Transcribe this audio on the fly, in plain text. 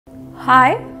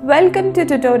Hi, welcome to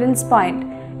Tutorials Point.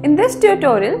 In this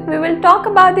tutorial, we will talk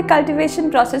about the cultivation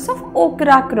process of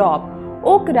okra crop.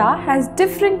 Okra has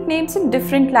different names in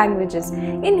different languages.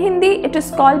 In Hindi, it is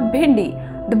called bhindi.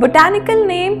 The botanical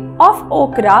name of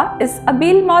okra is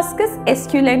Abelmoschus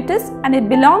esculentus and it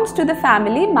belongs to the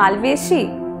family Malvaceae.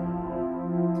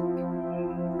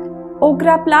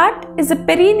 Okra plant is a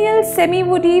perennial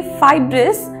semi-woody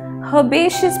fibrous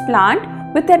herbaceous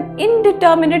plant with an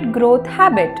indeterminate growth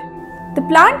habit. The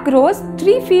plant grows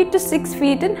 3 feet to 6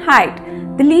 feet in height.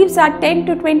 The leaves are 10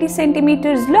 to 20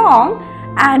 centimeters long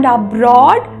and are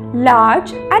broad,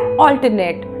 large and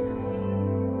alternate.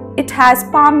 It has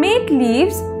palmate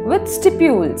leaves with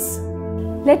stipules.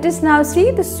 Let us now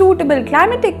see the suitable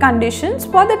climatic conditions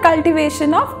for the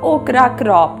cultivation of okra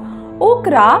crop.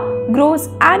 Okra grows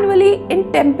annually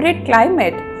in temperate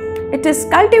climate. It is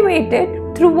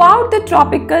cultivated throughout the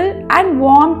tropical and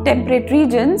warm temperate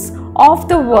regions of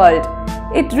the world.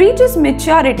 It reaches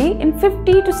maturity in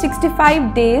 50 to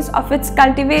 65 days of its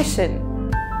cultivation.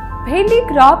 Bhindi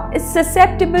crop is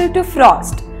susceptible to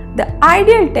frost. The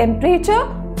ideal temperature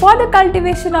for the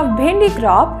cultivation of bhindi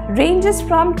crop ranges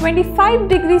from 25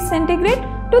 degrees centigrade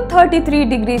to 33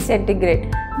 degrees centigrade.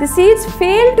 The seeds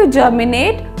fail to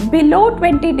germinate below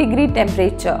 20 degree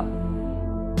temperature.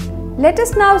 Let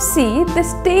us now see the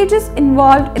stages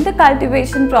involved in the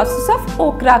cultivation process of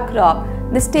okra crop.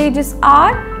 The stages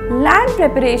are land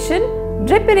preparation,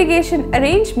 drip irrigation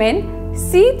arrangement,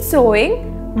 seed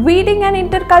sowing, weeding and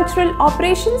intercultural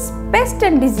operations, pest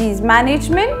and disease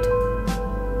management,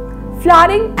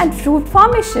 flowering and fruit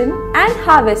formation and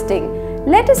harvesting.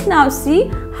 Let us now see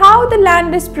how the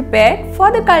land is prepared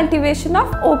for the cultivation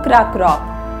of okra crop.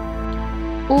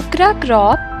 Okra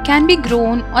crop can be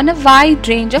grown on a wide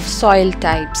range of soil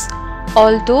types,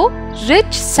 although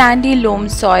rich sandy loam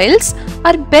soils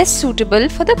are best suitable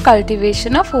for the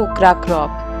cultivation of okra crop.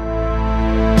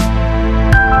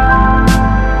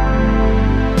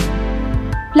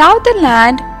 Plow the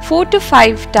land 4 to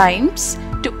 5 times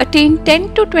to attain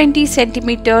 10 to 20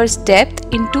 centimeters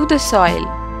depth into the soil.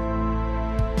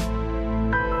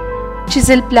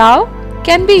 Chisel plow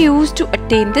can be used to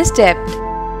attain this depth.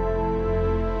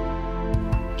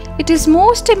 It is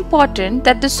most important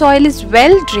that the soil is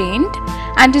well drained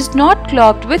and is not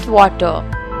clogged with water.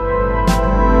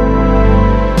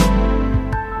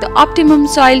 The optimum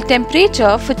soil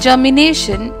temperature for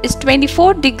germination is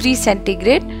 24 degrees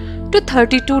centigrade to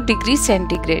 32 degrees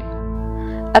centigrade.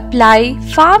 Apply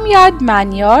farmyard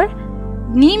manure,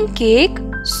 neem cake,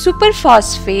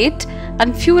 superphosphate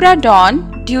and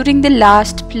furadon during the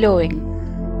last plowing.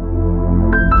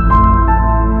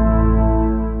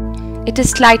 It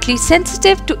is slightly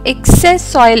sensitive to excess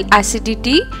soil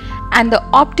acidity and the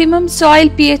optimum soil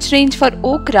pH range for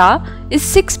okra is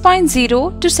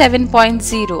 6.0 to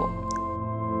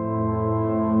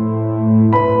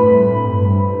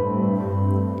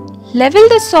 7.0. Level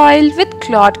the soil with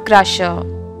clod crusher.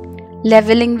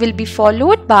 Leveling will be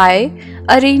followed by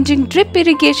arranging drip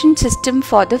irrigation system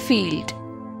for the field.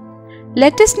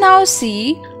 Let us now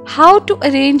see how to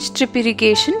arrange drip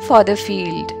irrigation for the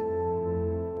field.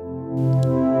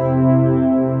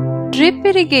 Drip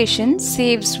irrigation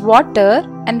saves water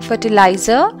and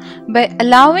fertilizer by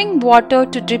allowing water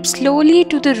to drip slowly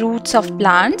to the roots of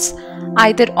plants,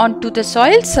 either onto the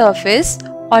soil surface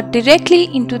or directly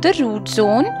into the root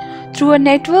zone through a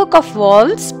network of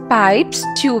valves, pipes,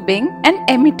 tubing and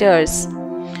emitters.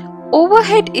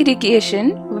 Overhead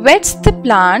irrigation wets the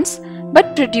plants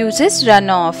but produces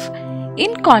runoff.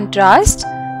 In contrast,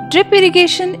 drip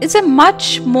irrigation is a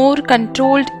much more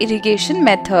controlled irrigation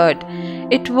method.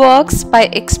 It works by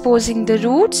exposing the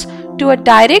roots to a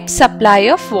direct supply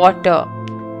of water.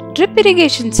 Drip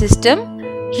irrigation system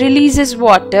releases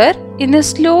water in a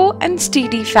slow and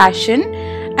steady fashion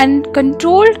and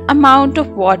controlled amount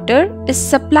of water is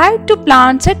supplied to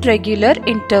plants at regular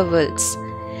intervals.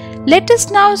 Let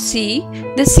us now see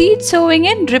the seed sowing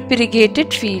in drip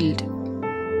irrigated field.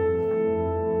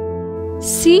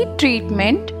 Seed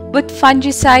treatment with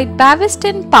fungicide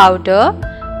Bavestin powder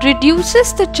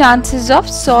reduces the chances of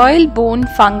soil-borne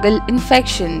fungal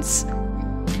infections.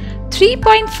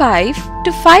 3.5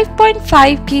 to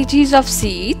 5.5 kg of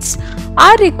seeds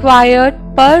are required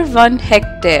per 1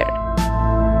 hectare.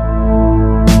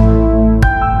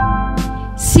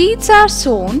 Seeds are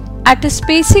sown at a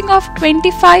spacing of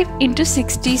 25 into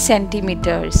 60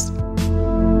 centimeters.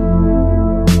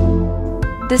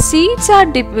 The seeds are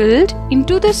dribbled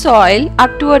into the soil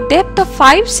up to a depth of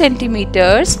 5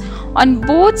 centimeters on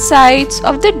both sides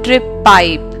of the drip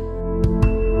pipe.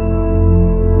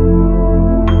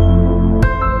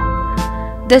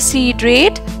 The seed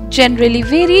rate generally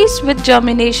varies with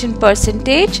germination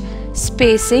percentage,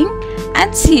 spacing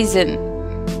and season.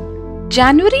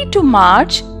 January to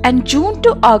March and June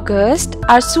to August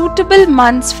are suitable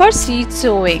months for seed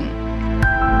sowing.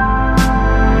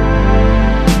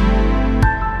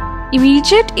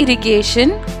 Immediate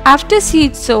irrigation after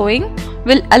seed sowing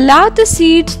will allow the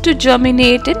seeds to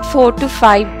germinate in 4 to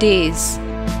 5 days.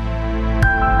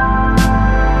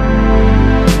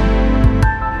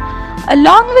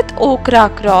 Along with okra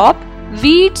crop,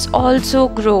 weeds also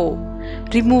grow.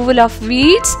 Removal of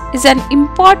weeds is an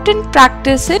important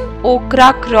practice in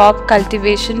okra crop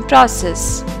cultivation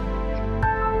process.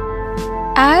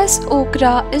 As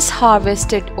okra is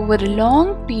harvested over a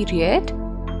long period,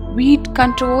 weed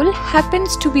control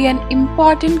happens to be an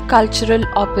important cultural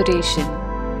operation.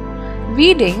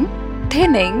 Weeding,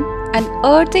 thinning and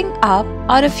earthing up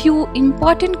are a few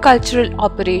important cultural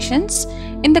operations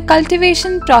in the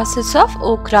cultivation process of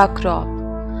okra crop.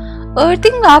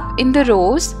 Earthing up in the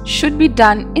rows should be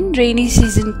done in rainy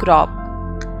season crop.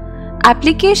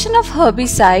 Application of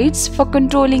herbicides for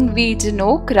controlling weeds in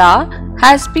okra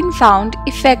has been found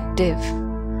effective.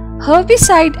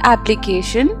 Herbicide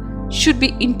application should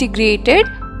be integrated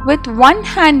with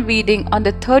one-hand weeding on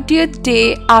the 30th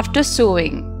day after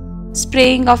sowing.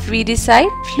 Spraying of weedicide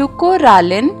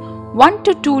flucoralin 1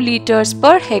 to 2 liters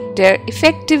per hectare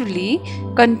effectively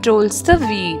controls the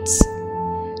weeds.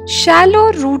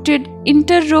 Shallow rooted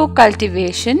inter-row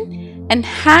cultivation and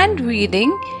hand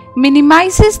weeding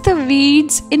minimizes the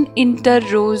weeds in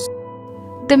inter-rows.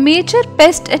 The major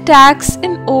pest attacks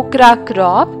in okra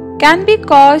crop can be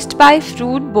caused by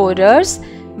fruit borers,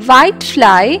 white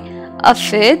fly,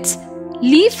 aphids,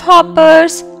 leaf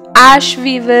hoppers, ash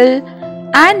weevil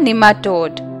and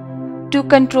nematode. To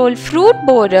control fruit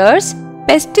borers,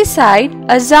 pesticide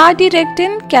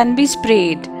azadirachtin can be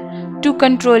sprayed. To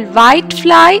control white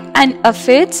fly and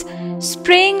aphids,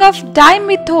 spraying of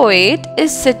dimethoate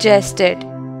is suggested.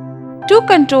 To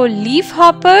control leaf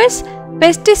hoppers,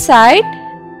 pesticide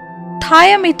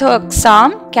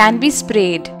thiamethoxam can be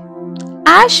sprayed.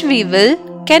 Ash weevil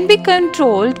can be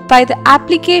controlled by the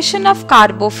application of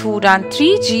carbofuran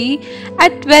 3G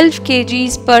at 12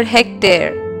 kg per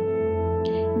hectare.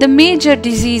 The major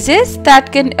diseases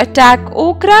that can attack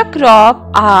okra crop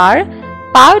are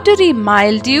powdery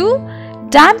mildew,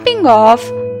 damping of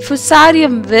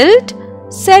fusarium wilt,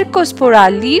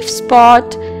 cercospora leaf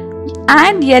spot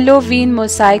and yellow vein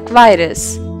mosaic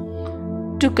virus.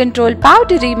 To control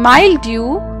powdery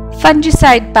mildew,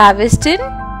 fungicide Pavestin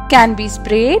can be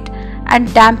sprayed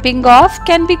and damping off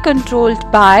can be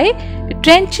controlled by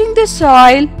drenching the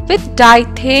soil with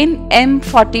dithane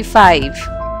M45.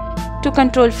 To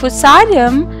control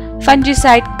fusarium,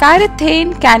 fungicide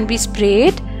Kyrathane can be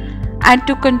sprayed, and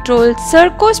to control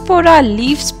cercospora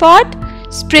leaf spot,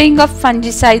 spraying of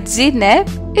fungicide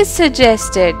Zenep is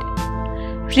suggested.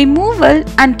 Removal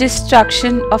and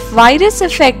destruction of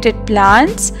virus-affected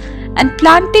plants and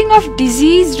planting of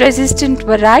disease-resistant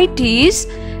varieties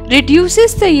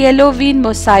reduces the yellow vein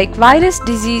mosaic virus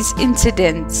disease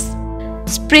incidence.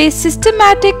 Spray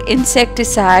systematic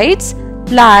insecticides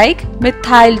like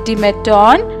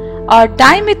methyldimeton or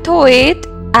dimethoate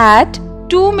at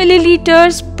 2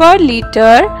 ml per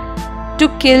liter to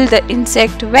kill the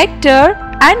insect vector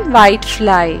and white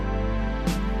fly.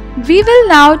 We will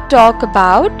now talk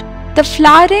about the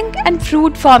flowering and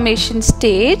fruit formation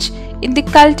stage in the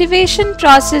cultivation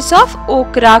process of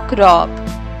okra crop.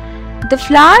 The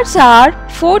flowers are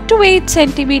 4 to 8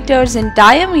 centimeters in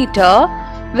diameter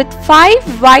with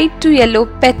 5 white to yellow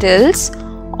petals,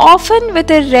 often with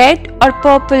a red or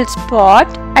purple spot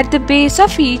at the base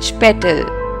of each petal.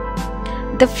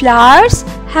 The flowers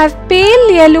have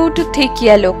pale yellow to thick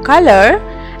yellow color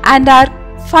and are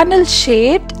funnel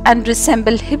shaped and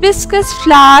resemble hibiscus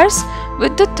flowers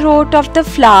with the throat of the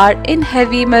flower in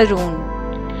heavy maroon.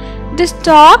 The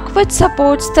stalk which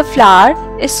supports the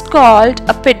flower is called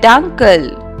a peduncle.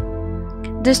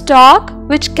 The stalk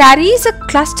which carries a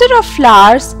cluster of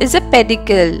flowers is a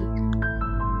pedicel.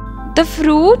 The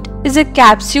fruit is a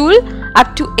capsule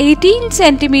up to 18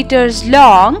 centimeters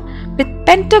long with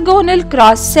pentagonal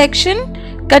cross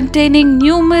section containing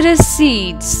numerous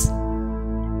seeds.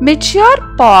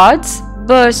 Mature pods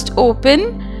burst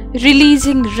open,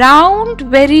 releasing round,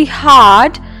 very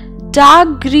hard,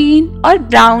 dark green or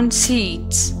brown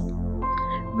seeds.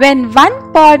 When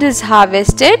one pod is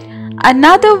harvested,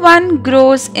 another one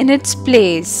grows in its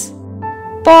place.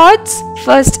 Pods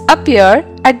first appear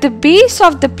at the base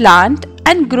of the plant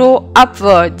and grow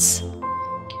upwards.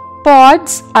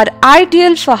 Pods are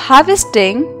ideal for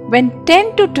harvesting when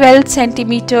 10 to 12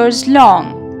 centimeters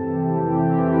long.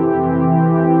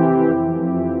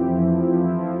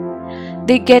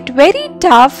 they get very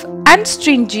tough and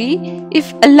stringy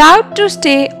if allowed to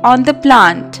stay on the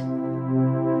plant.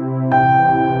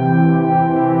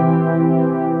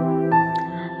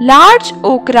 Large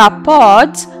okra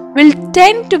pods will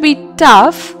tend to be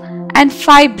tough and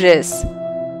fibrous.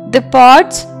 The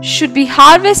pods should be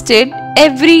harvested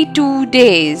every 2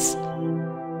 days.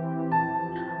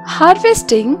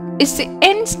 Harvesting is the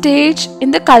end stage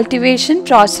in the cultivation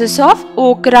process of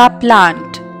okra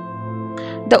plant.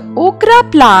 The okra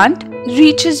plant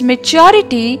reaches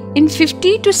maturity in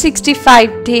 50 to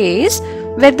 65 days,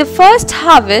 where the first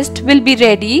harvest will be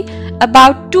ready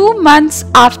about 2 months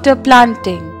after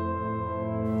planting.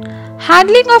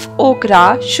 Handling of okra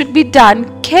should be done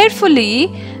carefully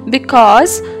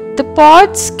because the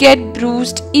pods get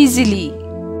bruised easily.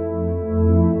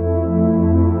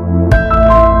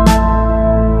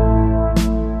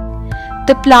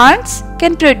 The plants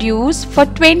can produce for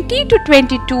 20 to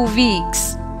 22 weeks.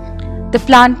 The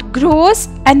plant grows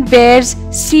and bears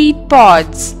seed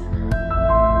pods.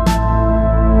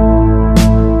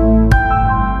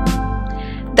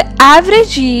 The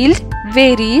average yield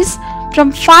varies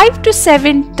from 5 to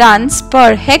 7 tons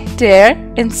per hectare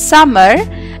in summer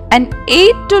and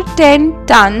 8 to 10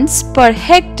 tons per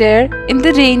hectare in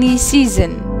the rainy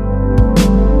season.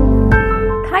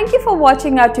 Thank you for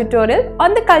watching our tutorial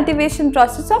on the cultivation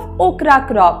process of okra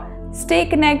crop. Stay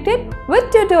connected with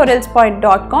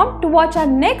tutorialspoint.com to watch our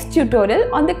next tutorial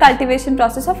on the cultivation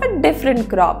process of a different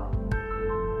crop.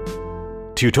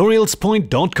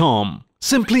 Tutorialspoint.com.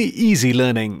 Simply easy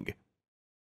learning.